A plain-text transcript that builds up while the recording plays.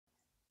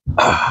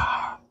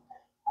A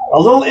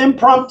little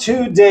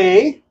impromptu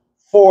day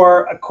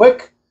for a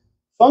quick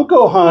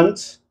Funko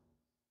hunt.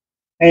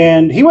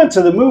 And he went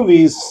to the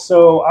movies,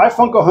 so I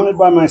Funko hunted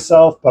by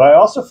myself, but I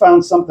also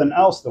found something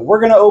else that we're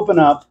going to open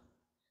up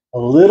a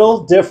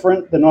little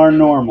different than our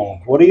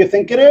normal. What do you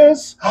think it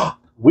is?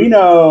 We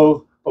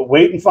know, but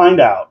wait and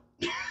find out.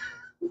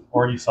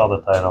 Or you saw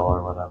the title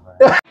or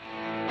whatever.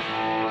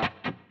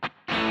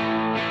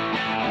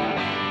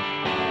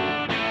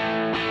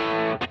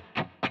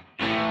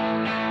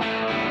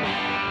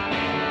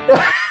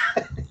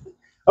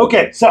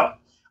 Okay, so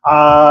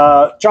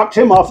dropped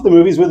him off at the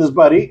movies with his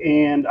buddy,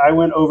 and I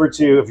went over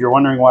to, if you're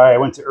wondering why I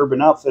went to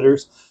Urban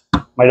Outfitters,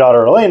 my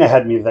daughter Elena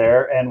had me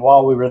there, and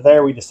while we were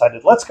there, we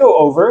decided, let's go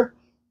over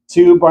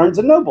to Barnes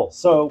 & Noble.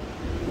 So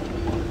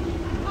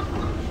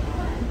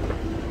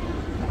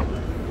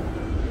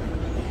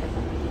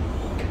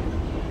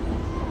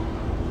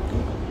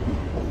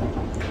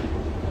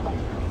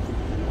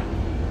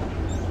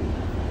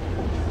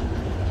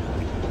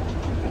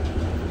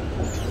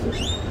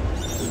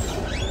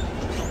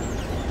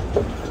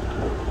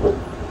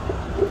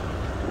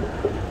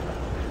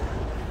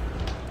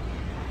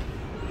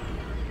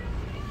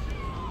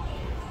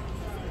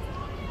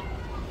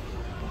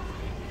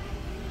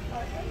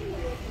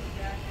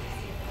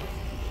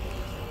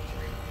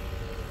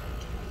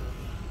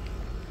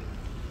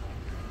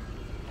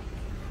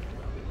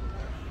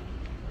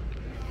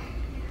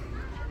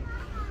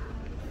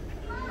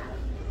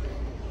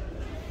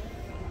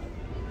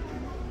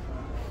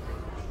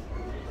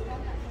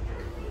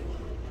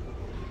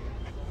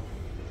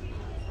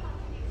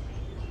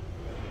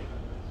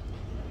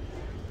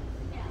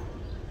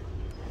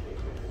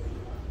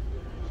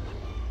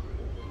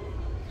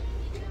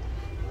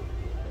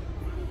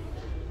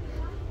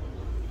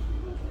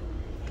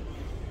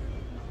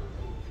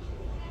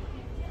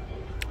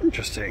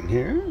interesting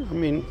here. I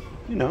mean,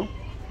 you know,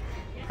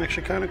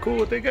 actually kind of cool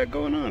what they got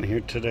going on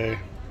here today.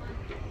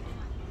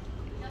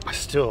 I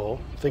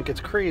still think it's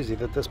crazy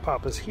that this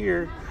pop is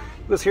here.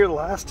 It was here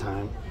last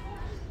time,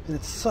 and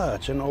it's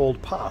such an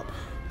old pop.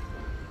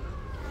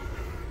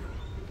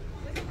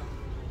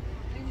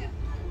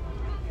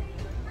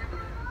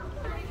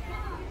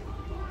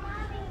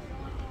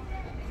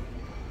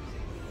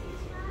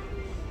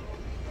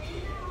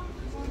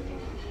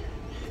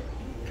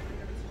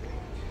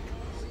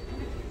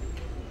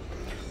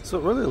 So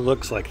it really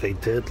looks like they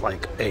did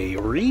like a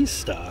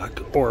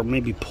restock or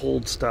maybe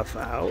pulled stuff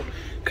out,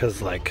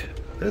 because like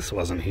this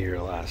wasn't here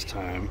last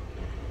time.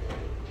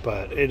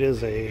 But it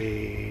is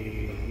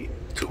a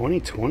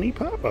 2020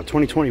 pop? Oh,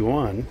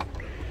 2021.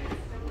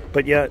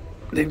 But yet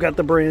they've got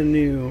the brand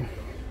new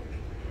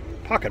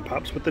Pocket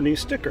Pops with the new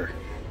sticker.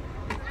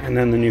 And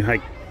then the new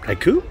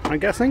Haiku, I'm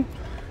guessing.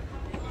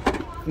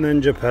 And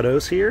then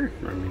Geppetto's here.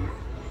 I mean,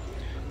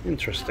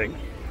 interesting.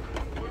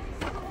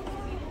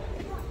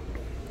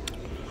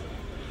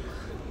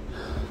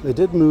 They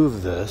did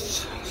move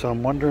this, so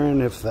I'm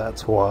wondering if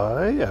that's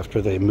why,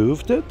 after they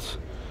moved it.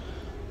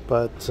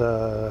 But,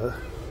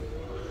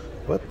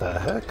 what the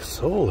heck?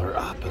 Solar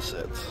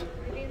Opposites.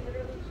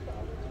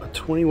 A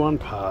 21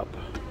 pop.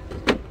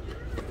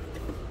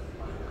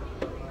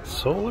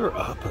 Solar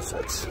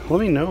Opposites. Let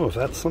me know if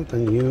that's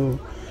something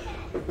you...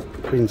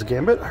 Queen's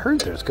Gambit? I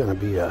heard there's going to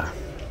be a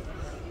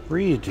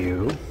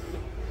redo.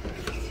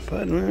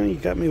 But, you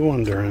got me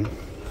wondering.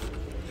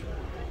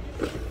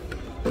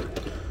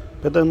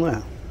 But then,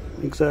 yeah.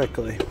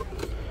 Exactly.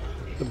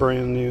 The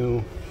brand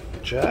new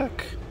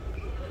Jack.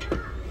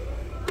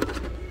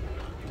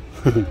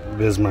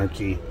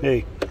 Bismarcky.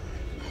 Hey.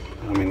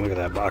 I mean, look at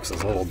that box.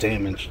 It's a little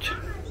damaged.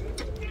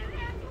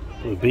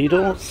 Blue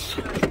Beetles.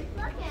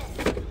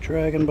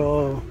 Dragon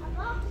Ball.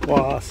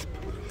 Wasp.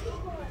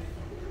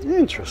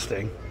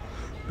 Interesting.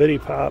 Bitty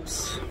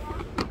Pops.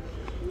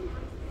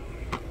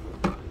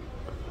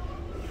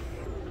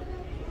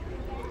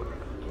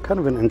 Kind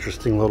of an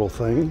interesting little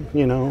thing,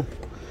 you know.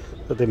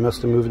 That they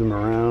must have moved them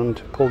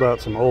around, pulled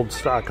out some old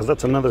stock, because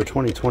that's another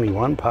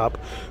 2021 pop,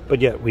 but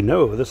yet we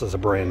know this is a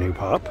brand new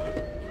pop.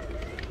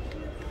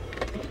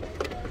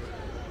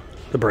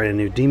 The brand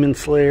new Demon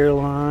Slayer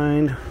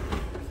line.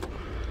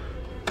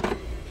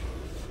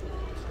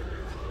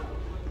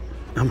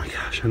 Oh my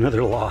gosh,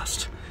 another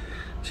Lost.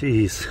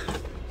 Jeez.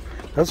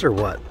 Those are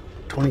what,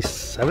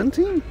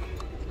 2017?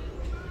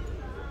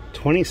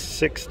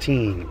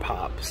 2016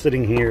 pop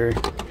sitting here.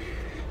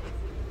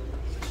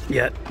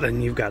 Yet,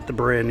 then you've got the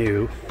brand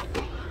new,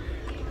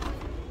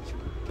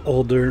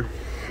 older,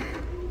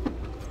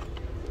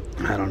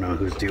 I don't know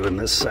who's doing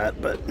this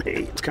set, but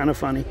hey, it's kind of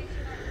funny.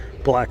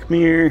 Black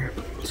Mirror,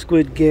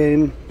 Squid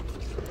Game,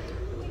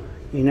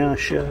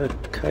 Inasha,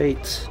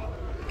 Kites.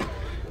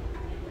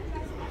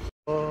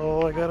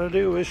 All I gotta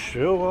do is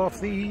show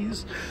off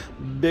these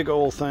big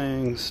old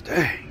things.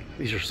 Dang,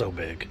 these are so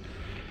big.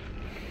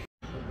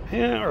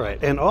 Yeah,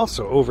 alright, and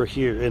also over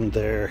here in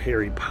their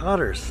Harry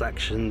Potter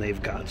section,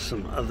 they've got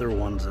some other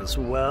ones as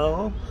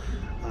well.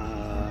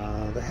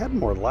 They had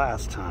more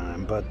last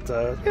time, but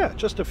yeah,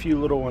 just a few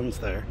little ones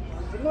there.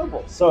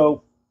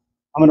 So,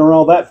 I'm going to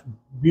roll that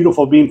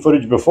beautiful beam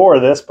footage before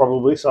this,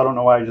 probably, so I don't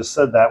know why I just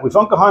said that. We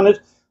Funko Hunted.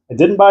 I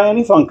didn't buy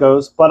any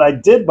Funkos, but I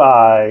did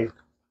buy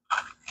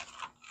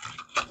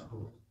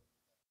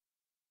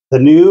the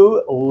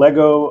new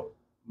Lego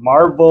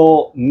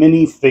Marvel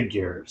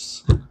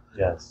minifigures.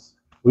 Yes.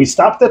 We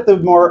stopped at the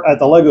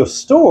Lego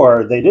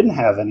store. They didn't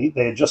have any.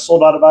 They had just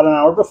sold out about an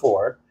hour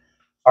before.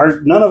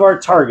 None of our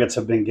targets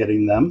have been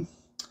getting them.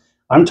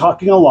 I'm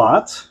talking a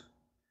lot.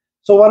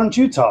 So why don't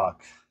you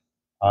talk?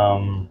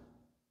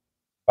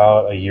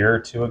 About a year or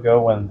two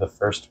ago, when the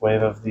first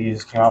wave of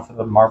these came out for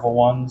the Marvel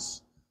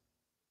ones,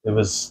 it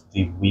was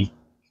the week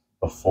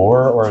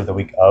before or the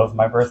week of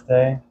my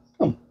birthday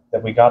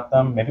that we got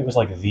them. Maybe it was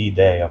like the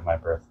day of my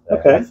birthday.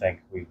 Okay. I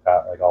think we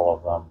got like all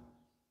of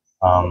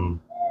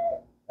them.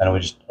 And we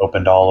just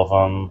opened all of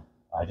them.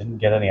 I didn't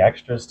get any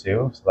extras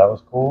too, so that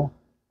was cool.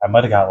 I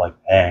might have got like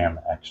an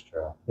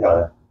extra. Yeah.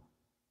 But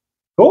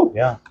cool.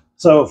 Yeah.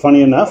 So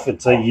funny enough,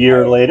 it's a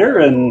year later,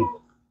 and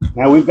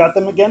now we've got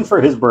them again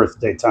for his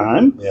birthday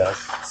time. Yes.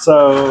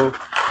 So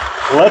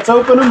let's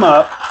open them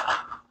up.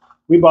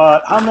 We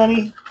bought how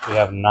many? We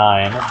have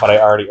 9, but I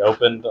already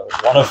opened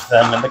one of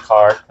them in the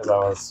cart because I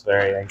was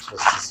very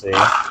anxious to see.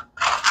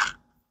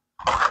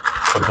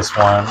 So this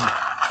one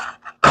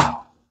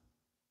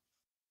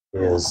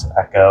is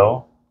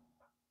Echo.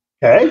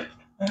 Okay.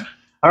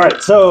 All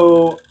right.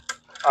 So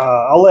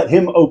I'll let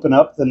him open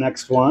up the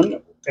next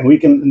one,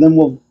 and then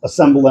we'll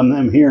assemble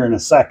them here in a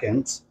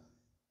second.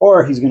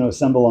 Or he's going to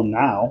assemble them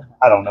now.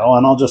 I don't know,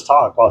 and I'll just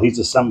talk while he's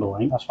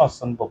assembling. I just want to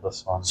assemble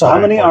this one. So how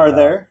many are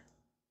there?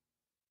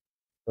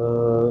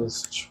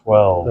 There's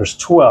 12. There's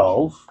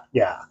 12.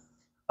 Yeah.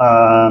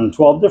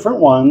 12 different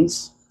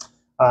ones.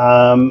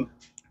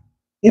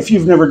 If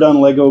you've never done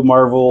Lego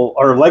Marvel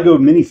or Lego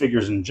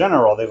minifigures in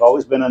general, they've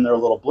always been in their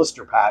little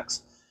blister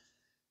packs.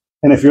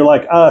 And if you're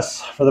like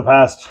us, for the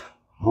past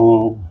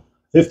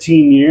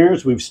 15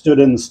 years, we've stood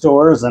in the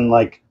stores and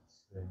like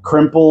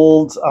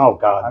crimpled. Oh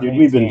God, dude,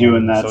 we've been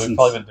doing that so since. We've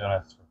probably been doing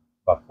it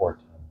for about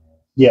 14 years.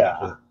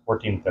 Yeah.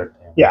 14, 13.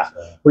 Yeah.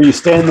 Where you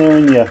stand there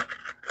and you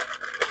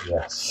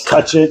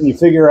touch it and you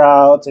figure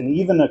out. And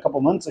even a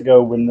couple months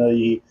ago when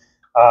the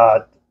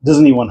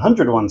Disney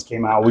 100 ones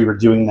came out, we were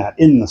doing that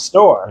in the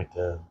store. We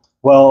did.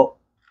 Well,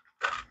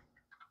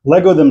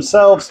 Lego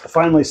themselves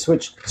finally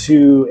switched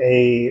to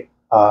a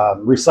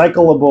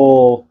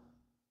recyclable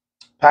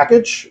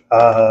package,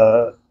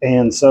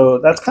 and so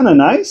that's kind of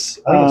nice.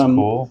 I think it's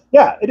cool.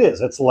 Yeah, it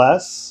is. It's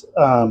less.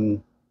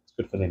 It's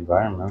good for the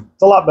environment.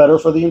 It's a lot better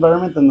for the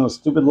environment than those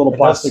stupid little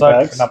plastic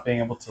bags. Not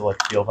being able to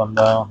like feel them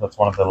though. That's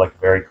one of the like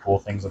very cool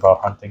things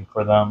about hunting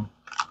for them.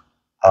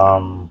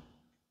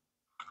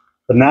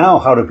 But now,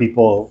 how do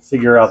people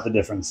figure out the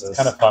differences? It's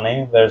kind of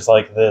funny. There's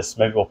like this.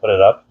 Maybe we'll put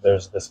it up.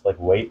 There's this like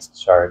weight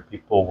chart.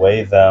 People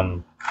weigh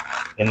them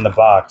in the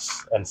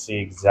box and see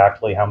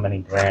exactly how many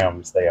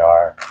grams they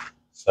are.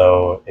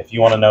 So if you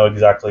want to know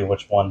exactly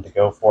which one to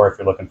go for, if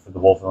you're looking for the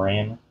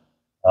Wolverine,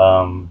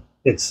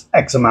 it's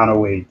X amount of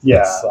weight.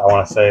 Yeah, I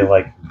want to say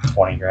like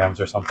 20 grams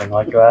or something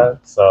like that.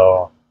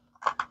 So,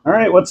 all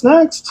right, what's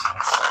next?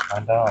 Let's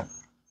find out.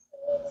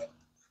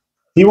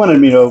 He wanted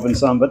me to open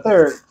some, but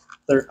they're.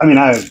 I mean,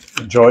 I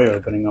enjoy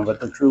opening them,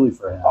 but they're truly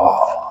for him.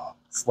 Oh,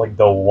 it's like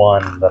the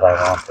one that I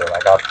wanted. I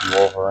got the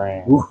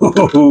Wolverine.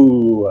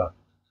 Ooh.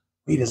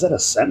 Wait, is that a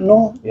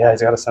Sentinel? Yeah,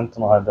 he's got a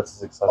Sentinel head. That's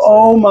his accessory.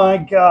 Oh my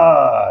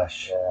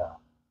gosh. Yeah.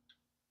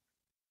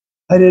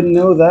 I didn't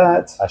know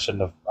that. I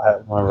shouldn't have. I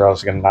remember I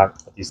was going to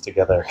not put these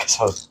together because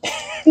I was.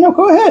 No,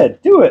 go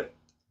ahead. Do it.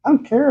 I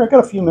don't care. I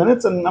got a few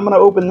minutes and I'm going to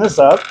open this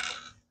up.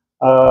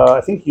 I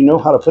think you know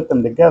how to put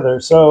them together.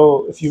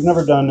 So if you've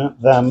never done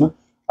them,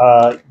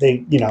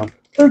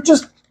 they're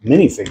just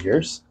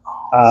minifigures.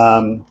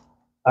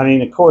 I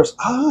mean, of course,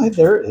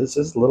 there is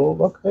his little,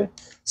 okay.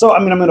 So, I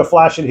mean, I'm going to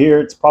flash it here.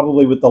 It's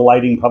probably with the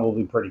lighting,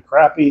 probably pretty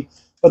crappy.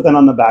 But then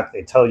on the back,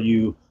 they tell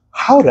you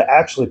how to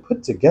actually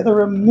put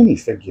together a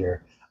minifigure.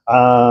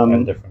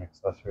 And different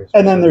accessories.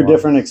 And then there are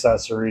different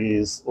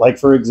accessories. Like,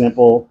 for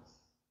example,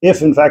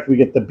 if, in fact, we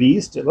get the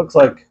Beast, it looks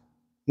like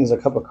there's a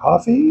cup of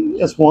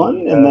coffee as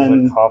one. And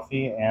then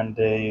coffee and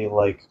a,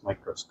 like,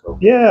 microscope.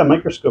 Yeah, a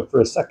microscope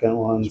for a second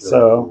one. That's really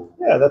cool.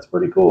 Yeah, that's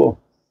pretty cool.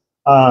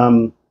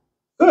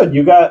 Good.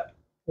 You got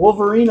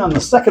Wolverine on the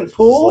second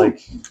pull.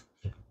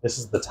 This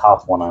is the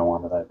top one I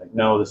wanted, I think.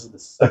 No, this is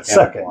the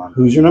second one.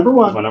 Who's your number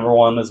one? My number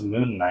one is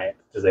Moon Knight,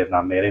 because they have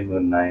not made a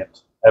Moon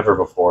Knight ever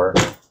before.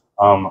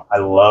 I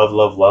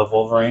love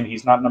Wolverine.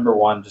 He's not number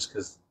one just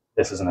because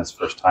this isn't his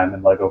first time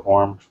in Lego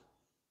form.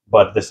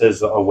 But this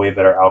is a way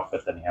better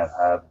outfit than he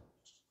had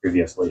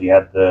previously. He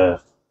had the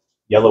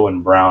yellow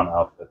and brown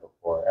outfit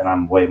before, and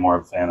I'm way more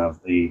a fan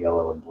of the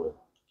yellow and blue.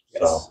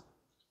 Yes. So,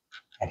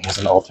 and he has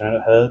an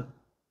alternate head.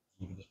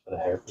 You can just put a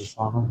hairpiece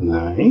on him.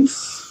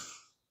 Nice.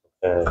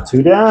 Okay.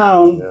 2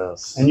 down.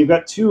 Yes. And you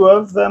got 2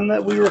 of them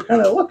that we were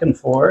kind of looking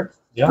for.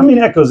 Yeah. I mean,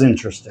 Echo's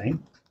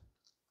interesting.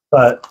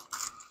 But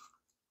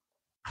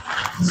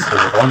so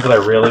the ones that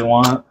I really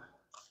want: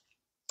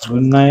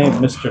 Moon Knight,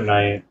 Mr.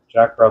 Knight,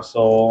 Jack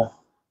Russell,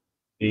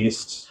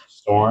 Beast,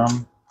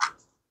 Storm.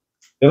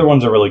 The other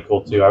ones are really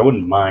cool too. I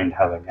wouldn't mind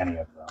having any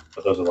of them,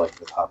 but those are like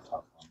the top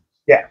ones.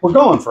 Yeah, we're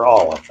going for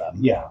all of them.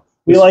 Yeah,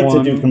 we like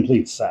to do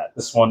complete sets.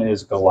 This one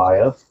is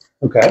Goliath.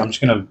 Okay. I'm just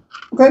gonna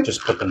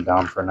just put them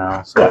down for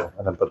now. So Yeah.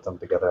 and then put them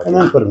together. And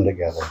then put them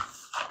together.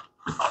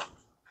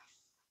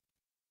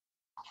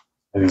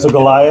 So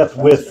Goliath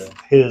with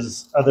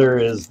his other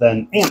is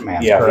then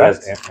Ant-Man. Yeah,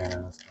 correct? he has Ant-Man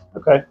in this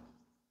one. Okay.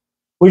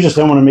 We just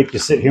don't want to make you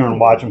sit here and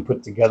watch them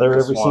put together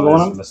every single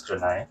one of them. Mr.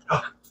 Knight.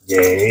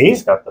 Yay.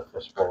 He's got the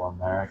fishbowl in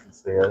there. I can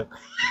see it.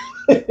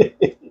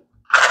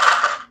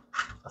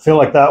 I feel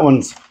like that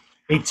one's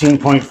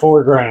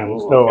 18.4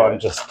 grams. Ooh, No, okay. I'm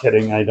just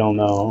kidding. I don't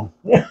know.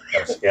 Got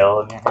a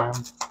scale in your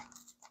hand.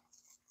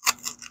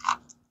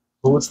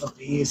 Oh, it's the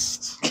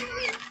beast.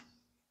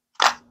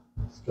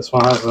 This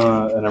one has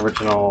an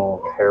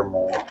original hair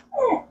mold.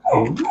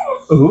 Ooh.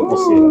 We'll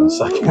see it in a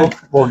second.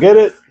 We'll get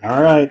it.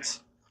 All right.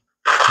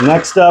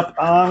 Next up,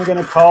 I'm going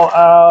to call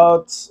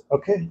out,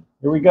 okay,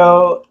 here we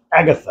go,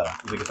 Agatha.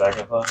 You think it's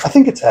Agatha? I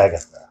think it's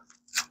Agatha.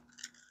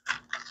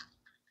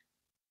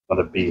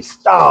 Another beast.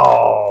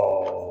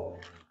 Oh,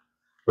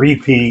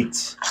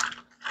 repeat.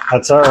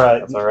 That's all right.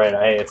 That's all right.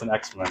 Hey, it's an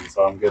X-Men,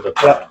 so I'm good at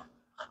that.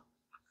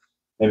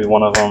 Maybe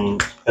one of them,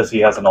 because he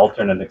has an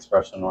alternate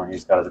expression where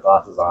he's got his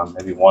glasses on,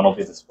 maybe one will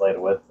be displayed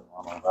with and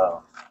one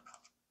without.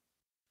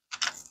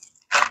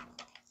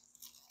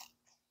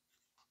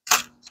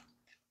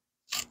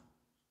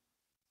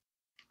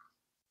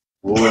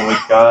 Ooh, and we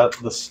got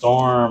the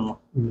Storm.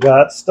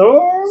 Got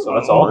Storm. So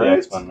that's all the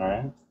X-Men,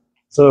 right?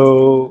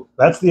 So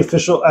that's the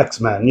official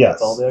X-Men, yes.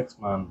 That's all the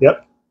X-Men.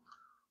 Yep.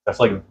 That's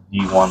like the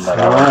one that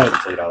I All want right. to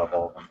complete out of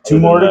all of them. Two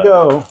more to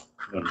go.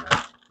 Moon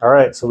Knight, All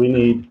right, so we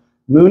need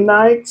Moon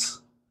Knight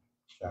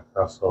Jack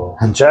Russell.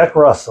 and Jack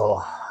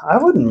Russell. I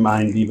wouldn't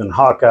mind even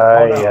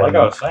Hawkeye. Oh, no, like and-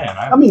 I was saying.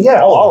 I mean,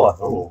 yeah, all of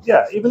them. Cool.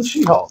 Yeah, even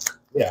She-Hulk.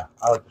 Yeah,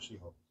 I like the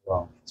She-Hulk as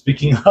well.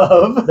 Speaking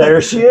of,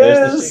 There she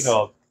there's the is.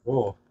 She-Hulk.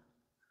 Cool.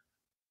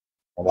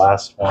 The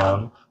last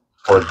one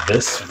for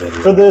this video.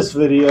 For this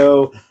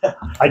video,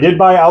 I did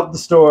buy out the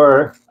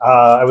store.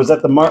 I was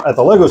at the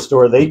Lego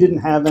store. They didn't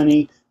have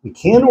any. We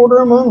can order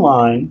them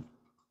online.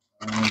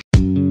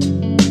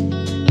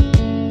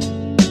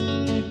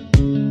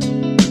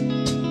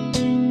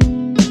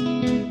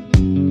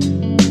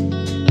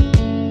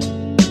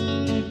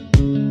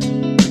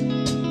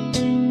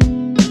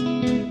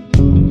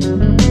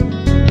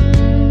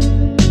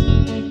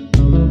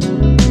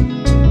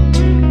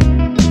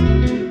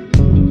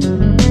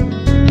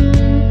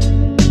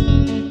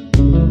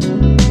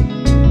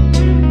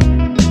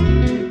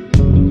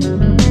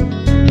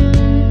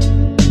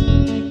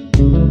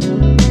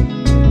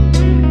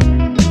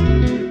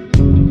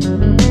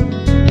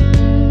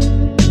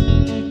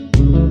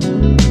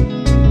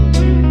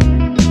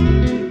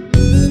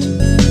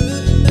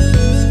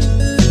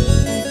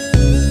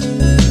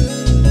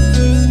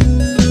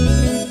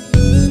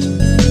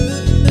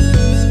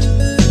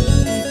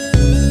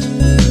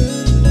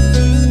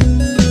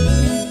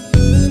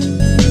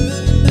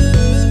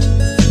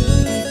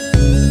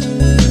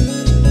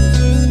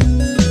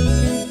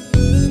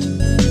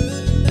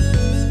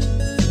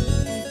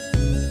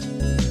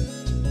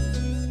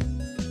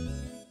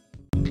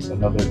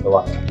 Another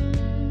Goliath.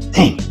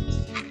 Dang.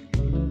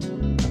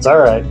 It's all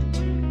right.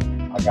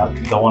 I got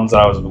the ones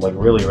that I was like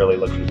really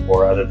looking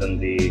for, other than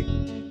the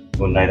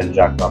Moon Knight and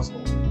Jack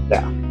Russell.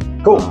 Yeah.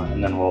 Cool.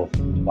 And then we'll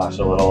flash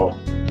a little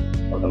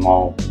of them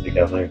all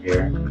together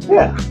here.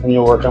 Yeah. And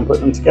you'll work on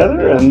putting them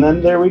together, and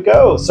then there we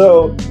go.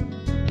 So,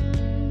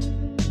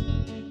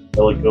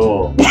 Really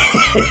cool.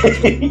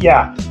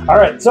 yeah. All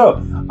right.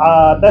 So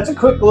that's a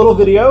quick little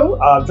video.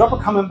 Drop a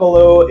comment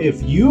below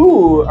if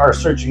you are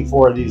searching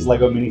for these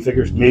Lego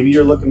minifigures. Maybe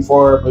you're looking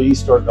for a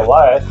Beast or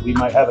Goliath. We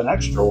might have an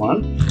extra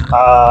one.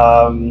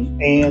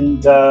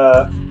 And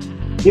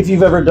if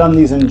you've ever done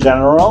these in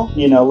general,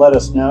 let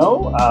us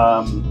know.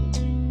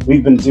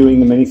 We've been doing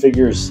the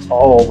minifigures,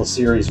 all the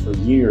series for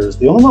years.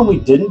 The only one we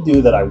didn't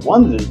do that I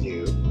wanted to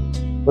do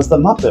was the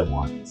Muppet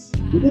ones.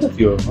 We did a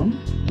few of them.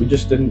 We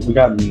just didn't. We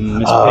got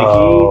Miss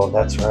Oh, Piggy,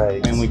 that's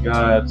right. and we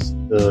got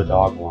the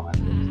dog one.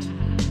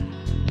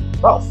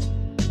 Ralph.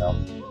 No.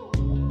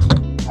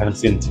 I haven't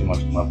seen too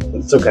much of them.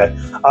 It's okay.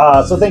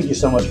 So thank you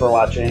so much for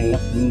watching.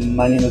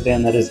 My name is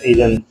Dan. That is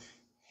Aidan.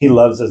 He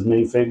loves his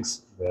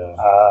minifigs.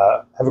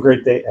 Yeah. Have a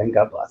great day and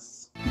God bless.